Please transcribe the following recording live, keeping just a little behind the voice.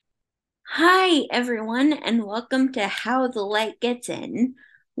Hi, everyone, and welcome to How the Light Gets In,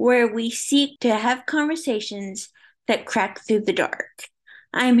 where we seek to have conversations that crack through the dark.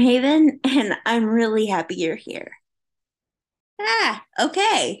 I'm Haven, and I'm really happy you're here.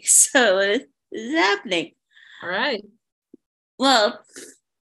 Okay, so this is happening. All right. Well,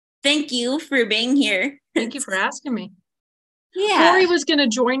 thank you for being here. Thank you for asking me. Yeah, Corey was going to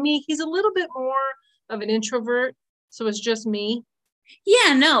join me. He's a little bit more of an introvert, so it's just me.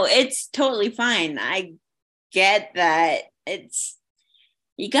 yeah, no, it's totally fine. I get that.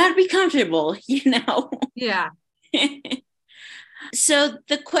 You gotta be comfortable, you know? Yeah. So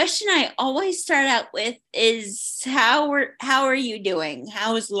the question I always start out with is how are you doing?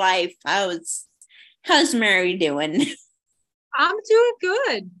 How's life? How's Mary doing? I'm doing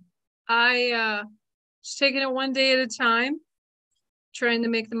good. I just taking it one day at a time, trying to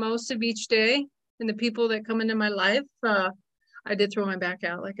make the most of each day and the people that come into my life. I did throw my back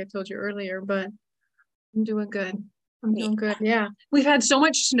out, like I told you earlier, but I'm doing good. I'm Yeah. doing good. Yeah. We've had so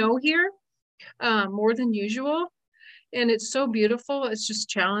much snow here, more than usual. And it's so beautiful. It's just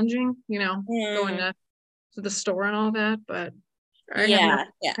challenging, going Mm, to the store and all that, but I have no yeah,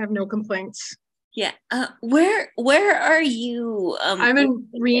 yeah, I have no complaints. yeah. Where are you I'm in located?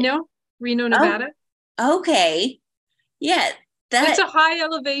 Reno, Oh, Nevada. okay. Yeah, It's that a high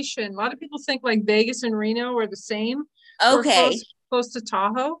elevation. A lot of people think like Vegas and Reno are the same. We're okay. close to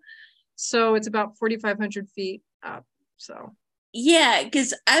Tahoe, so it's about 4,500 feet up. So Yeah,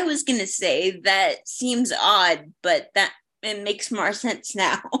 because I was gonna say that seems odd, but that it makes more sense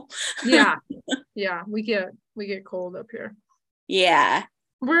now. yeah, yeah, we get cold up here. Yeah.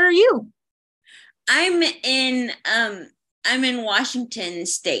 Where are you? I'm in um I'm in Washington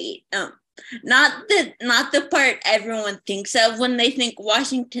State. Not the part everyone thinks of when they think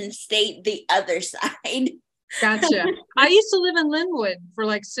Washington State, the other side. Gotcha. I used to live in Linwood for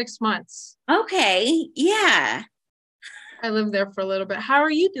like 6 months. Okay, yeah. I lived there for a little bit. How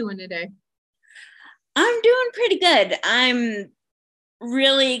are you doing today? I'm doing pretty good. I'm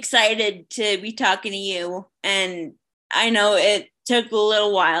really excited to be talking to you, and I know it took a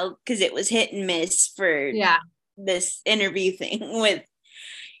little while because it was hit and miss for Yeah, this interview thing with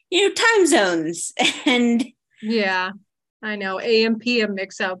time zones and yeah. I know AM PM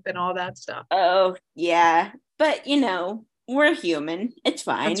mix up and all that stuff. oh, yeah. But, we're human. It's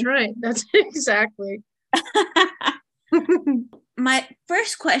That's fine. right. That's exactly. My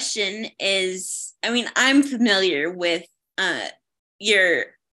first question is, I mean, I'm familiar with uh your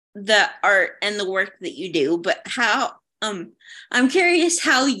the art and the work that you do, but I'm curious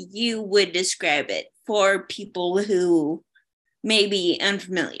how you would describe it for people who may be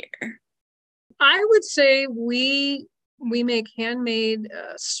unfamiliar. I would say we make handmade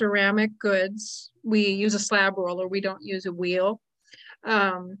ceramic goods. We use a slab roller. We don't use a wheel.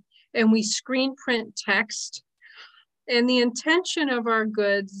 Um, and we screen print text. And the intention of our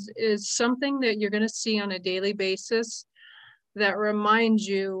goods is something that you're going to see on a daily basis that reminds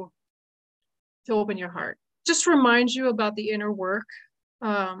you to open your heart. Just reminds you about the inner work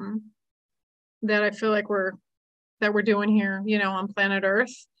um, that I feel like we're doing here, on planet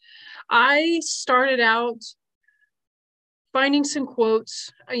Earth. I started out finding some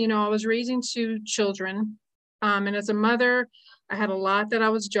quotes. I was raising two children. And as a mother, I had a lot that I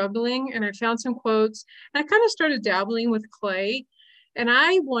was juggling, and I found some quotes. And I kind of started dabbling with clay. And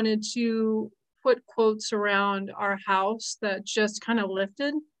I wanted to put quotes around our house that just kind of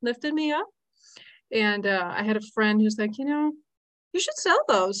lifted me up. And I had a friend who's like, you should sell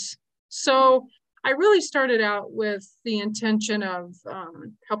those. So I really started out with the intention of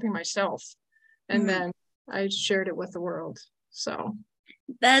helping myself. And Mhm. then I shared it with the world. So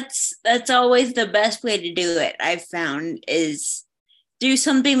That's always the best way to do it, I've found, is do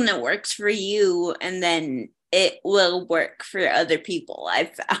something that works for you and then it will work for other people,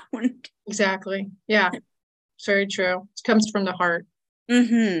 I've found. exactly. Yeah, it's very true. It comes from the heart.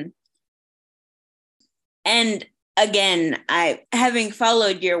 Hmm. And again, I having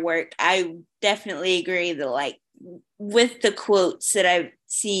followed your work, I definitely agree that like with the quotes that I've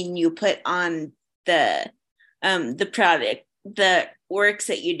seen you put on the product, the works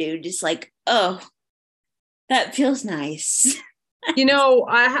that you do, just like, oh, that feels nice.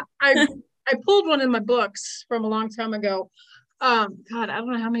 I pulled one of my books from a long time ago. God, I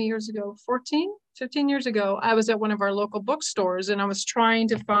don't know how many years ago, 14, 15 years ago. I was at one of our local bookstores and I was trying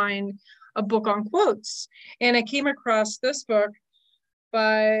to find a book on quotes. And I came across this book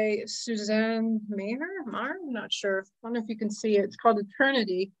by Suzanne Mayer. I'm not sure. I don't know if you can see it. It's called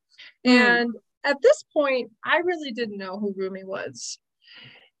Eternity. Mm. And at this point, I really didn't know who Rumi was.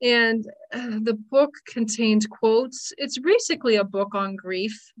 And the book contains quotes. It's basically a book on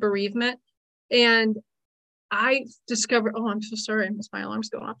grief, bereavement. And I discovered, oh, I'm so sorry, my alarm's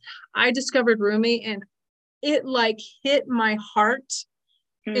going off. I discovered Rumi, and it like hit my heart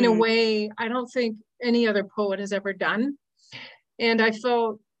in a way I don't think any other poet has ever done. And I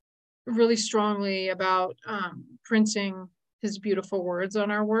felt really strongly about printing his beautiful words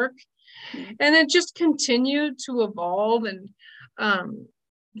on our work. And it just continued to evolve, and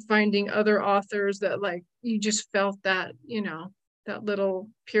finding other authors that like you just felt that, you know, that little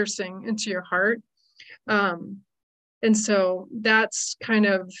piercing into your heart. And so that's kind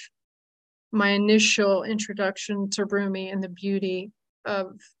of my initial introduction to Rumi and the beauty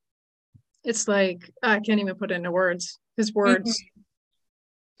of, it's like, I can't even put it into words, his words.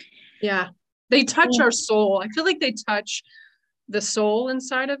 Yeah, they touch our soul. I feel like they touch the soul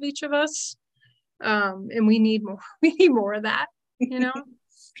inside of each of us. And we need more, we need more of that, you know?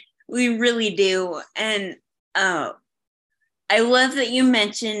 We really do. And I love that you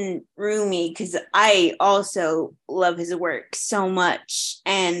mentioned Rumi, because I also love his work so much.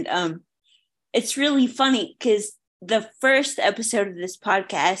 And it's really funny because the first episode of this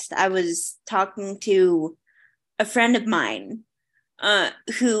podcast, I was talking to a friend of mine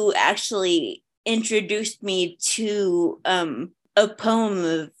who actually introduced me to a poem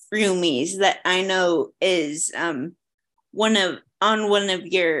of Rumi's that I know is one of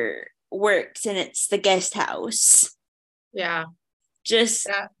your works, and it's The Guest House. Yeah. Just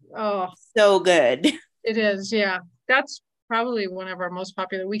that, oh, so good. It is, yeah. That's probably one of our most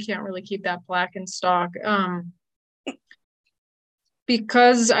popular. We can't really keep that plaque in stock.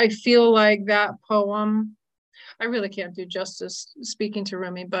 Because I feel like that poem, I really can't do justice speaking to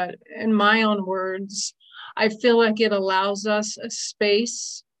Rumi, but in my own words, I feel like it allows us a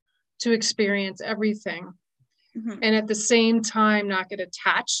space to experience everything. And at the same time, not get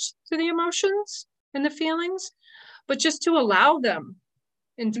attached to the emotions and the feelings, but just to allow them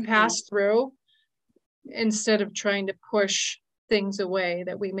and to pass through, instead of trying to push things away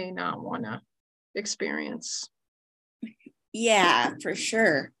that we may not want to experience. Yeah, for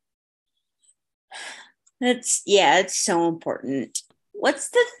sure. It's so important.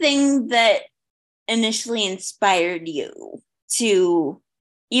 What's the thing that initially inspired you to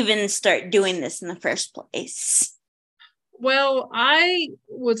even start doing this in the first place? Well, I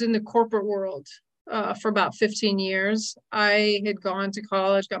was in the corporate world for about 15 years. I had gone to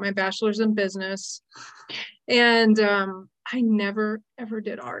college, got my bachelor's in business, and I never, ever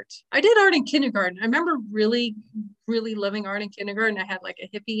did art. I did art in kindergarten. I remember really, really loving art in kindergarten. I had like a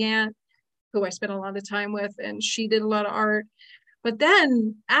hippie aunt who I spent a lot of time with, and she did a lot of art. But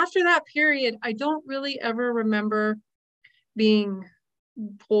then after that period, I don't really ever remember being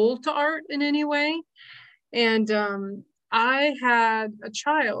pulled to art in any way. And I had a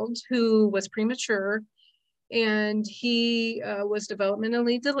child who was premature, and he was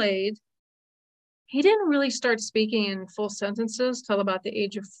developmentally delayed. He didn't really start speaking in full sentences till about the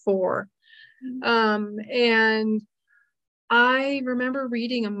age of 4. And I remember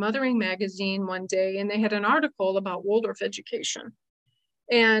reading a mothering magazine one day, and they had an article about Waldorf education.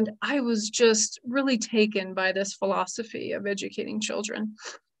 And I was just really taken by this philosophy of educating children.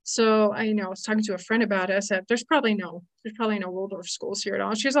 So I was talking to a friend about it. I said, there's probably no Waldorf schools here at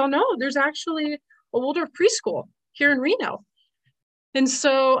all. She goes, oh no, there's actually a Waldorf preschool here in Reno. And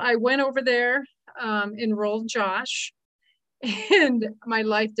so I went over there, enrolled Josh, and my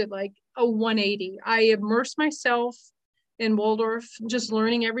life did like a 180. I immersed myself in Waldorf, just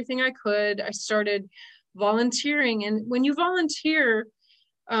learning everything I could. I started volunteering. And when you volunteer,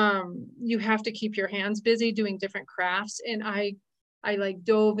 you have to keep your hands busy doing different crafts. And I like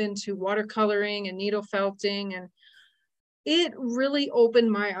dove into watercoloring and needle felting, and it really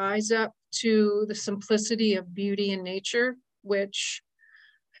opened my eyes up to the simplicity of beauty in nature, which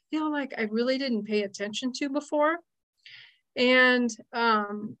I feel like I really didn't pay attention to before. And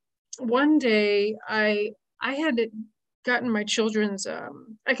one day I had gotten my son's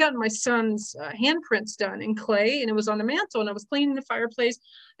handprints done in clay, and it was on the mantle, and I was cleaning the fireplace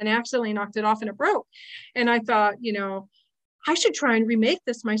and accidentally knocked it off and it broke. And I thought, I should try and remake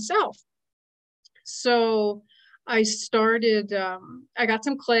this myself. So I started, I got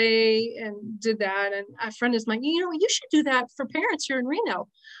some clay and did that. And a friend is like, you should do that for parents here in Reno.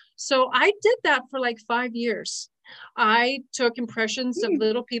 So I did that for like 5 years. I took impressions of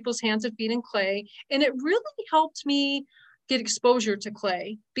little people's hands and feet in clay, and it really helped me get exposure to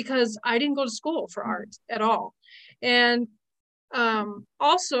clay because I didn't go to school for art at all. And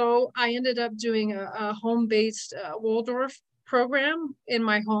also, I ended up doing a home-based Waldorf program in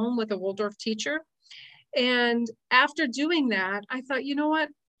my home with a Waldorf teacher. And after doing that, I thought, you know what?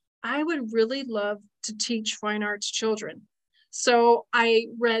 I would really love to teach fine arts children. So I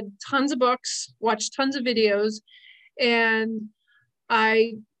read tons of books, watched tons of videos, and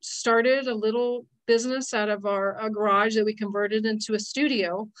I started a little business out of a garage that we converted into a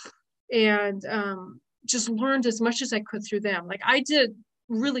studio, and just learned as much as I could through them. Like I did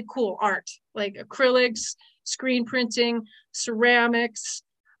really cool art, like acrylics, screen printing, ceramics,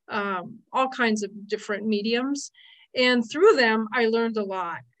 all kinds of different mediums. And through them, I learned a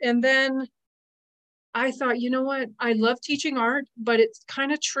lot. And then I thought, you know what? I love teaching art, but it's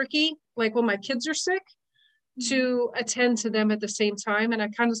kind of tricky. Like when my kids are sick, to attend to them at the same time. And I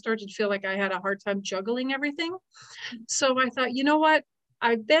kind of started to feel like I had a hard time juggling everything. So I thought, you know what?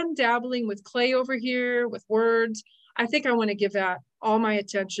 I've been dabbling with clay over here, with words. I think I want to give that all my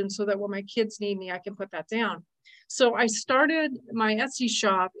attention so that when my kids need me, I can put that down. So I started my Etsy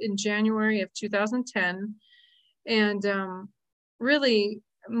shop in January of 2010. And really,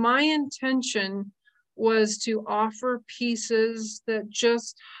 my intention was to offer pieces that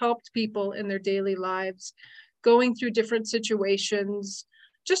just helped people in their daily lives, going through different situations,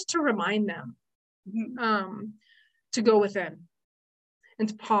 just to remind them to go within and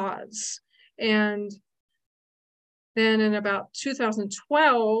to pause. And then in about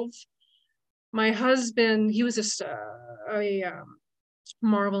 2012, my husband, he was a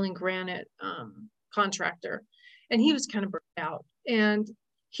marble and granite contractor, and he was kind of burnt out. And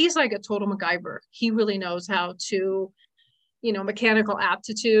he's like a total MacGyver. He really knows how to, mechanical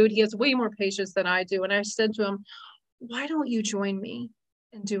aptitude. He has way more patience than I do. And I said to him, why don't you join me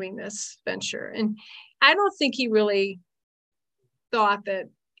in doing this venture? And I don't think he really thought that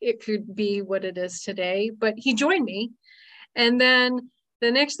it could be what it is today, but he joined me. And then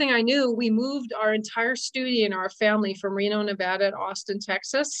the next thing I knew, we moved our entire studio and our family from Reno, Nevada to Austin,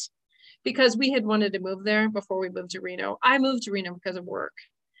 Texas, because we had wanted to move there before we moved to Reno. I moved to Reno because of work.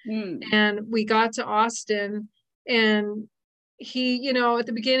 And we got to Austin, and he, at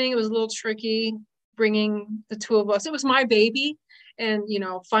the beginning, it was a little tricky bringing the two of us. It was my baby, and,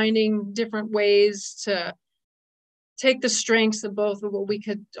 finding different ways to take the strengths of both of what we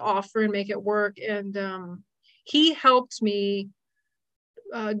could offer and make it work. And he helped me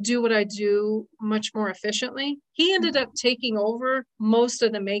do what I do much more efficiently. He ended up taking over most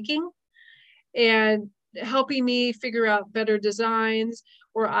of the making and helping me figure out better designs,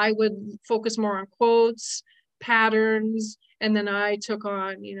 where I would focus more on quotes, patterns, and then I took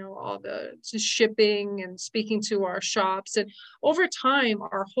on, all the shipping and speaking to our shops. And over time,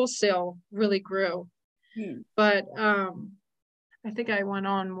 our wholesale really grew. But I think I went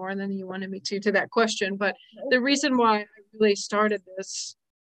on more than you wanted me to that question. But the reason why I really started this,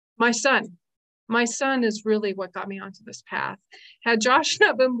 my son is really what got me onto this path. Had Josh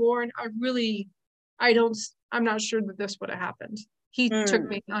not been born, I'm not sure that this would have happened. He took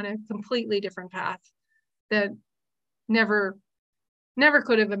me on a completely different path that never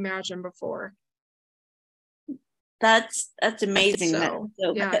could have imagined before. That's amazing. So,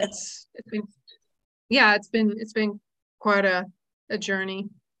 it's been quite a journey.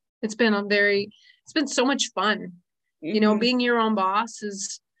 It's been so much fun. Being your own boss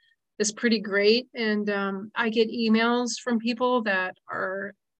is pretty great. And I get emails from people that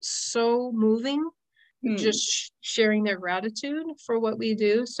are so moving, just sharing their gratitude for what we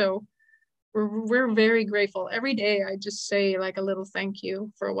do. So we're very grateful. Every day I just say like a little thank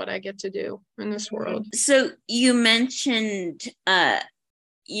you for what I get to do in this world. So you mentioned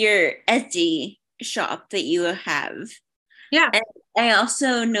your Etsy shop that you have. Yeah. And I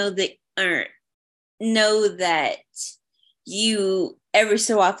also know that you every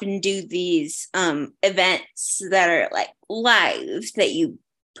so often do these events that are like live, that you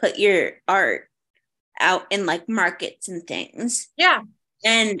put your art out in like markets and things. Yeah.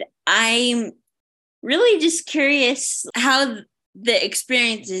 And I'm really just curious how the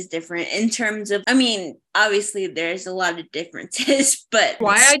experience is different in terms of, obviously there's a lot of differences, but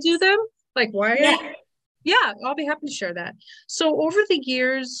why I do them? Like why? Yeah, I'll be happy to share that. So over the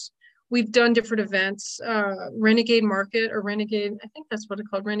years, we've done different events, Renegade Market or Renegade, I think that's what it's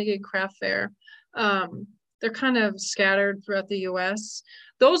called, Renegade Craft Fair. They're kind of scattered throughout the US.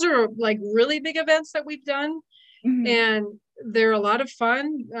 Those are like really big events that we've done. And they're a lot of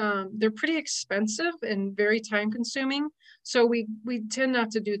fun. They're pretty expensive and very time consuming. So we tend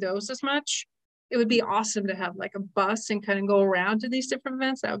not to do those as much. It would be awesome to have like a bus and kind of go around to these different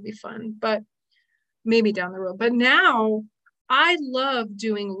events. That would be fun, but maybe down the road. But now I love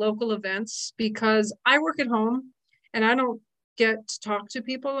doing local events because I work at home and I don't get to talk to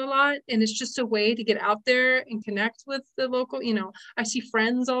people a lot. And it's just a way to get out there and connect with the local, I see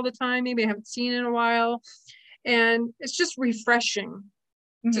friends all the time. Maybe I haven't seen in a while. And it's just refreshing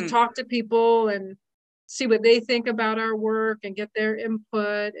to Mhm. talk to people and see what they think about our work and get their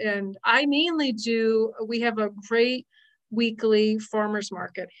input. And I mainly we have a great weekly farmers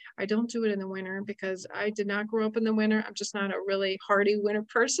market. I don't do it in the winter because I did not grow up in the winter. I'm just not a really hardy winter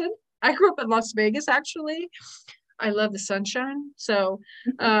person. I grew up in Las Vegas, actually. I love the sunshine. So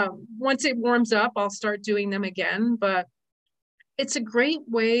once it warms up, I'll start doing them again. But it's a great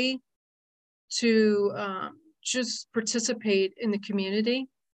way to just participate in the community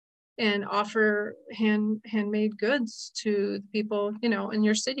and offer handmade goods to people, in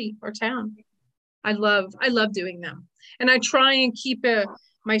your city or town. I love doing them. And I try and keep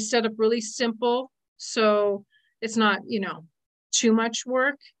my setup really simple so it's not, too much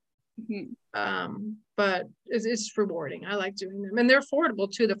work. Mhm. But it's rewarding. I like doing them. And they're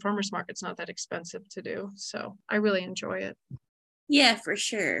affordable too. The farmers market's not that expensive to do. So I really enjoy it. Yeah, for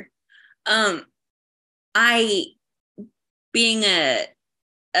sure. Um, I being a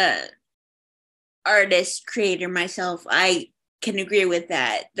artist creator myself, I can agree with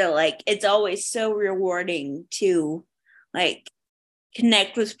that. That like it's always so rewarding to like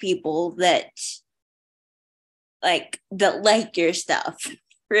connect with people that like your stuff. Yeah.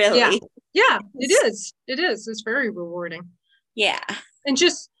 Really. Yeah, it is. It is. It's very rewarding. Yeah. And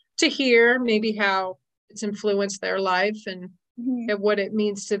just to hear maybe how it's influenced their life and Mhm. what it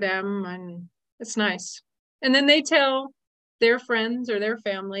means to them. And it's nice. And then they tell their friends or their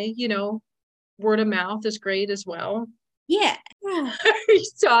family, word of mouth is great as well. Yeah. Are you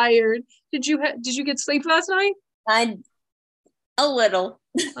tired? Did you get sleep last night? I a little.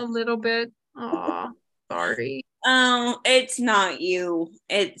 A little bit. Oh, sorry. It's not you.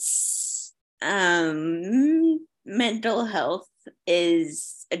 It's mental health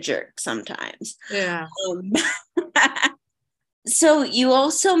is a jerk sometimes. Yeah. Um, so you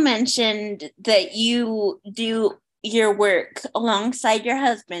also mentioned that you do your work alongside your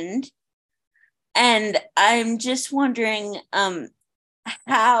husband, and I'm just wondering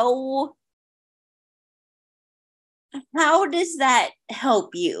how how does that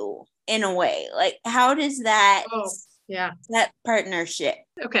help you in a way? Like how does Oh, yeah. that partnership?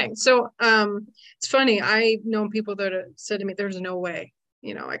 Okay. So it's funny. I've known people that have said to me, there's no way,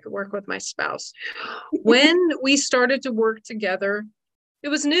 I could work with my spouse. When we started to work together, it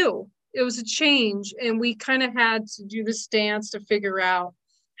was new. It was a change. And we kind of had to do this dance to figure out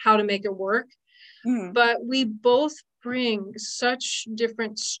how to make it work. Mhm. But we both bring such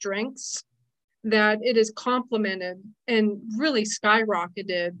different strengths that it has complemented and really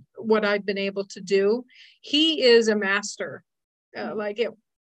skyrocketed what I've been able to do. He is a master, like at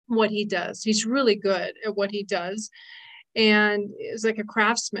what he does. He's really good at what he does and is like a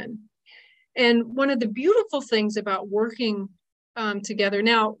craftsman. And one of the beautiful things about working together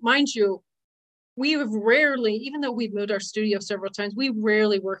now, mind you, we have rarely, even though we've moved our studio several times, we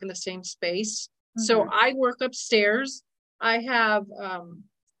rarely work in the same space. So Mhm. I work upstairs. I have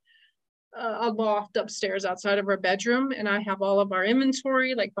a loft upstairs outside of our bedroom, and I have all of our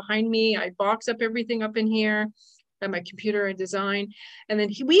inventory like behind me. I box up everything up in here. I have my computer and design. And then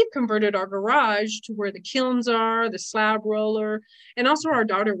we've converted our garage to where the kilns are, the slab roller, and also our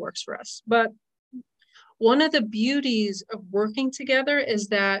daughter works for us. But one of the beauties of working together is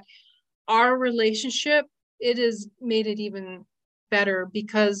that our relationship, it has made it even better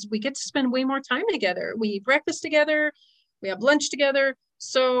because we get to spend way more time together. We eat breakfast together, we have lunch together.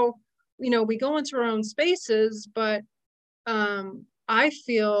 So, we go into our own spaces, but I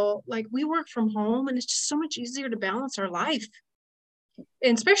feel like we work from home and it's just so much easier to balance our life.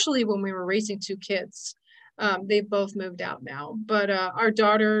 And especially when we were raising two kids. They've both moved out now, but our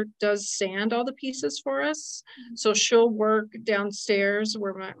daughter does sand all the pieces for us. So she'll work downstairs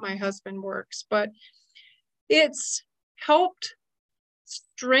where my husband works, but it's helped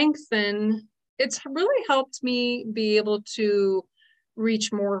strengthen, it's really helped me be able to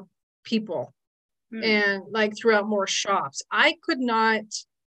reach more people Mhm. and like throughout more shops. I could not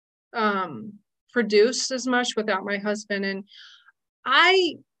um, produce as much without my husband. And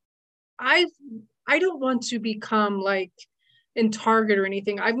I I I don't want to become like in Target or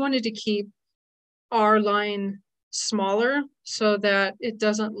anything. I wanted to keep our line smaller so that it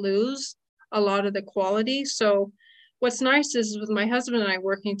doesn't lose a lot of the quality. So what's nice is with my husband and I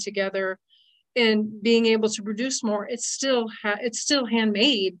working together and being able to produce more, it's still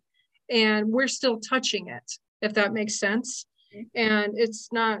handmade and we're still touching it, if that makes sense. And it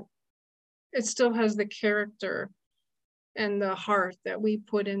still has the character and the heart that we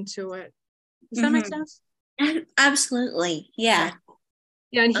put into it. Does that make Mhm. sense? Absolutely. Yeah. Yeah.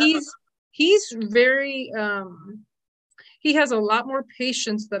 Yeah. And he's very he has a lot more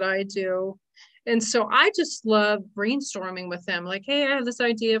patience than I do. And so I just love brainstorming with them, like, hey, I have this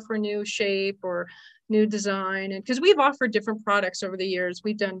idea for a new shape or new design. And because we've offered different products over the years,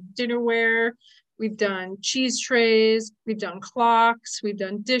 we've done dinnerware, we've done cheese trays, we've done clocks, we've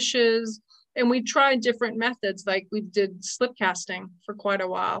done dishes, and we tried different methods. Like we did slip casting for quite a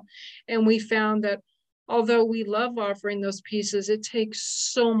while. And we found that although we love offering those pieces, it takes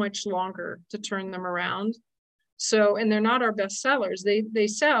so much longer to turn them around. So, and they're not our best sellers. They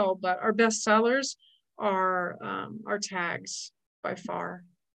sell, but our best sellers are our tags by far.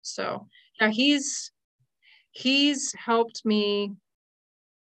 So yeah, he's helped me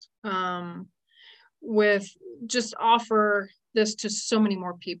with just offer this to so many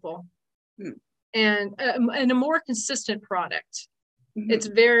more people, and a more consistent product. It's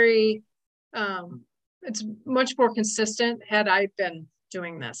very it's much more consistent had I been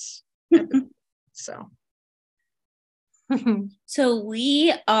doing this. So So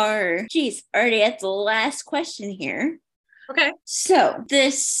we are, already at the last question here. okay. So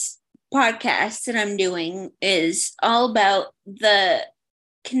this podcast that I'm doing is all about the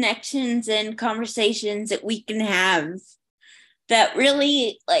connections and conversations that we can have that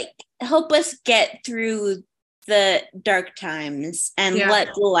really like help us get through the dark times and let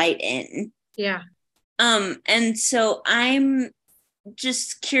the light in. Yeah. And so I'm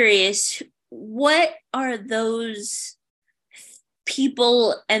just curious, what are those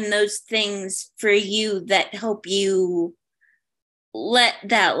people and those things for you that help you let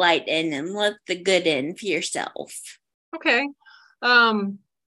that light in and let the good in for yourself? Okay.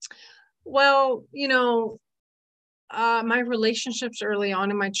 Well, my relationships early on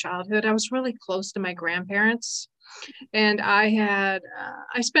in my childhood, I was really close to my grandparents. And I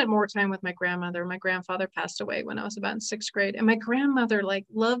spent more time with my grandmother. My grandfather passed away when I was about in 6th grade. And my grandmother like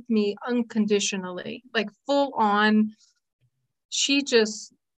loved me unconditionally, like full on. She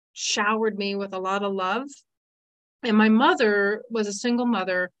just showered me with a lot of love. And my mother was a single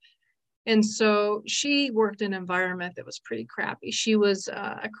mother. And so she worked in an environment that was pretty crappy. She was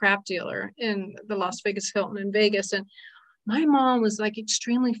a crap dealer in the Las Vegas Hilton in Vegas. And my mom was like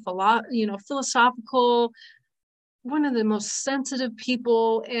extremely philosophical, one of the most sensitive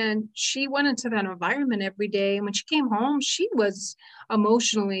people. And she went into that environment every day. And when she came home, she was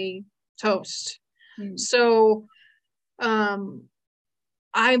emotionally toast. So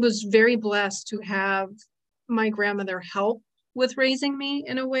I was very blessed to have my grandmother help with raising me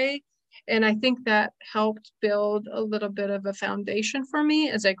in a way. And I think that helped build a little bit of a foundation for me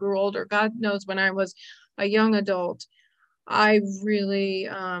as I grew older. God knows when I was a young adult, I really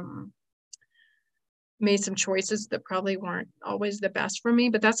made some choices that probably weren't always the best for me,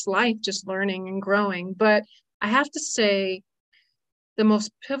 but that's life, just learning and growing. But I have to say, the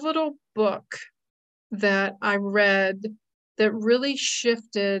most pivotal book that I read that really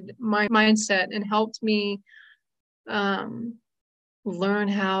shifted my mindset and helped me learn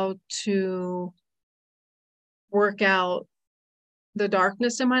how to work out the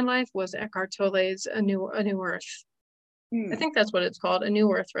darkness in my life was Eckhart Tolle's A New Earth. I think that's what it's called, A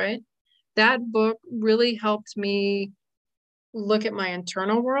New Earth, right? That book really helped me look at my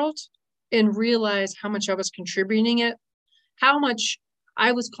internal world and realize how much I was contributing it, how much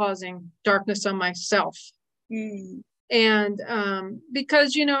I was causing darkness on myself. And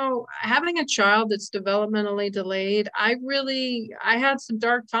because, having a child that's developmentally delayed, I had some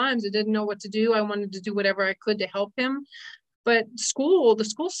dark times. I didn't know what to do. I wanted to do whatever I could to help him. But the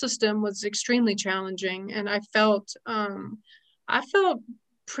school system was extremely challenging. And I felt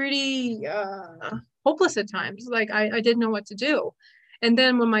pretty hopeless at times. Like I didn't know what to do. And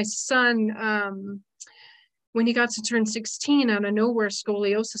then when my son, when he got to turn 16, out of nowhere,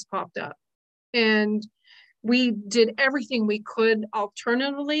 scoliosis popped up. And we did everything we could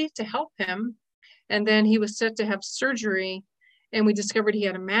alternatively to help him. And then he was set to have surgery, and we discovered he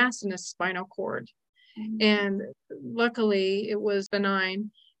had a mass in his spinal cord. And luckily it was benign,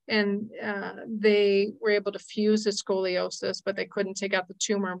 and they were able to fuse his scoliosis, but they couldn't take out the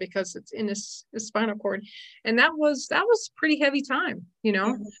tumor because it's in his spinal cord. And that was a pretty heavy time.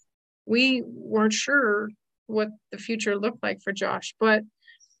 We weren't sure what the future looked like for Josh, but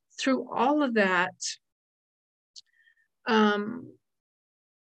through all of that, a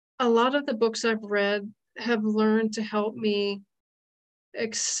lot of the books I've read have learned to help me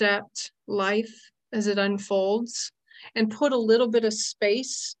accept life as it unfolds and put a little bit of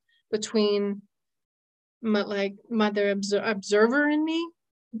space between my mother observer in me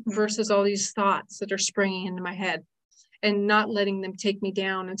versus all these thoughts that are springing into my head, and not letting them take me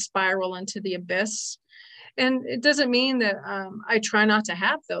down and spiral into the abyss. And it doesn't mean that I try not to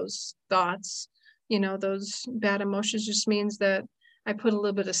have those thoughts, those bad emotions. Just means that I put a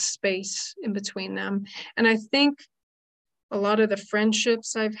little bit of space in between them. And I think a lot of the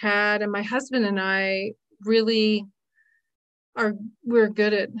friendships I've had, and my husband and I really we're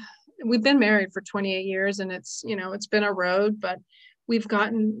good at, we've been married for 28 years and it's, it's been a road, but we've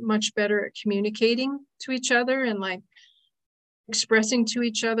gotten much better at communicating to each other and like expressing to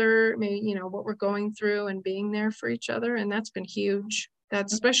each other, maybe, what we're going through and being there for each other. And that's been huge.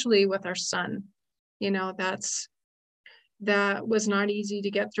 That's especially with our son, that was not easy to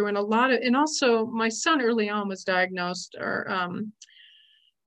get through. And also my son early on was diagnosed, or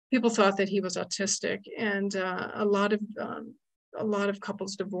people thought that he was autistic, and a lot of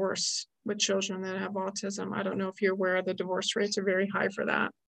couples divorce with children that have autism. I don't know if you're aware, the divorce rates are very high for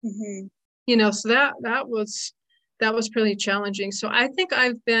that. Mm-hmm. So that was pretty challenging. So I think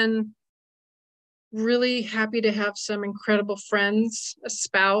I've been really happy to have some incredible friends, a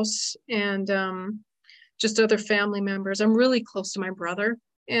spouse, and just other family members. I'm really close to my brother,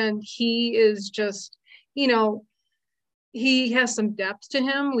 and he is just, he has some depth to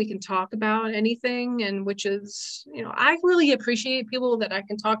him. We can talk about anything, and which is, I really appreciate people that I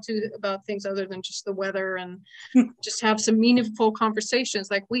can talk to about things other than just the weather, and just have some meaningful conversations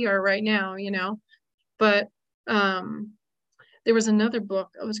like we are right now, But there was another book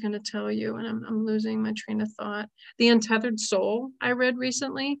I was going to tell you, and I'm losing my train of thought. The Untethered Soul I read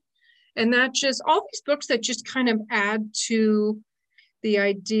recently. And that just, all these books that just kind of add to the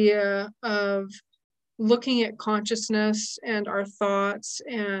idea of looking at consciousness and our thoughts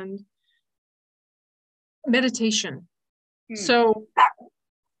and meditation. So,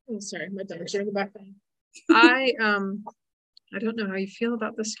 I'm sorry, my dog's in the background. I don't know how you feel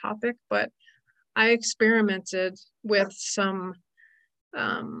about this topic, but I experimented with some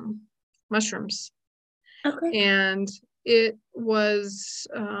mushrooms. Okay. And it was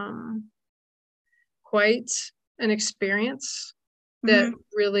quite an experience that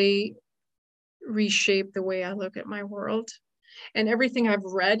really reshaped the way I look at my world. And everything I've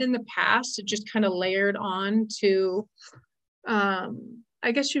read in the past, it just kind of layered on to,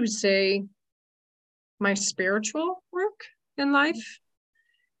 I guess you would say, my spiritual work in life.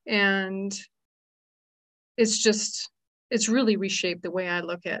 And it's really reshaped the way I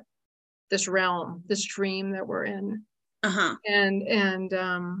look at this realm, this dream that we're in, and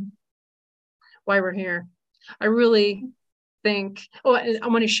why we're here. I really think, I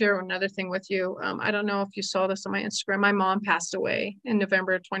want to share another thing with you. I don't know if you saw this on my Instagram. My mom passed away in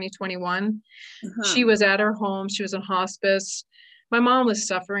November of 2021. She was at her home. She was in hospice. My mom was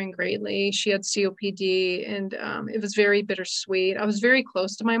suffering greatly. She had COPD, and it was very bittersweet. I was very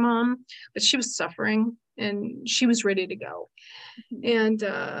close to my mom, but she was suffering and she was ready to go. And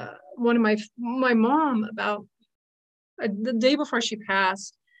one of my mom, about the day before she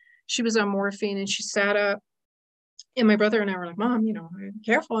passed, she was on morphine, and she sat up, and my brother and I were like, Mom,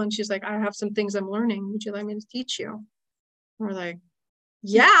 careful. And she's like, I have some things I'm learning. Would you like me to teach you? And we're like,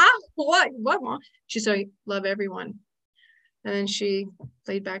 yeah, what, Mom? She said, love everyone. And then she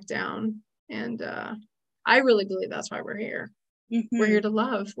laid back down. And I really believe that's why we're here. We're here to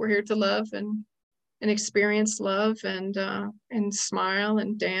love. We're here to love and experience love, and smile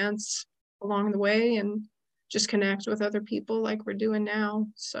and dance along the way, and just connect with other people like we're doing now.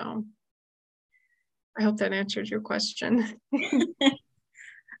 So I hope that answers your question.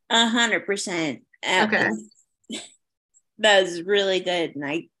 100%. Okay. That was really good, and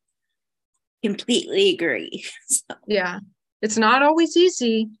I completely agree. So. Yeah, it's not always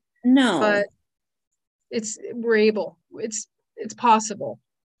easy. No, but we're able. It's possible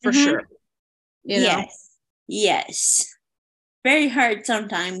for sure. Yes. Very hard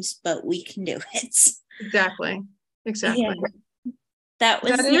sometimes, but we can do it. Exactly. Yeah. That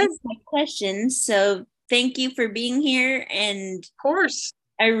was the end of my question. So thank you for being here. And of course,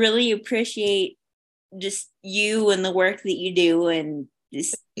 I really appreciate just you and the work that you do. And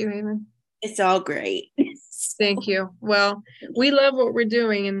just, thank you, Eamon. It's all great. Thank you. Well, we love what we're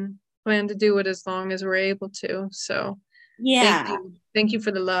doing and plan to do it as long as we're able to. So yeah. Thank you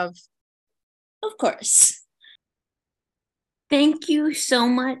for the love. Of course. Thank you so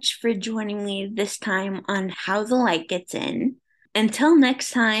much for joining me this time on How the Light Gets In. Until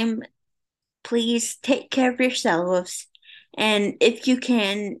next time, please take care of yourselves, and if you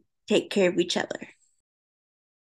can, take care of each other.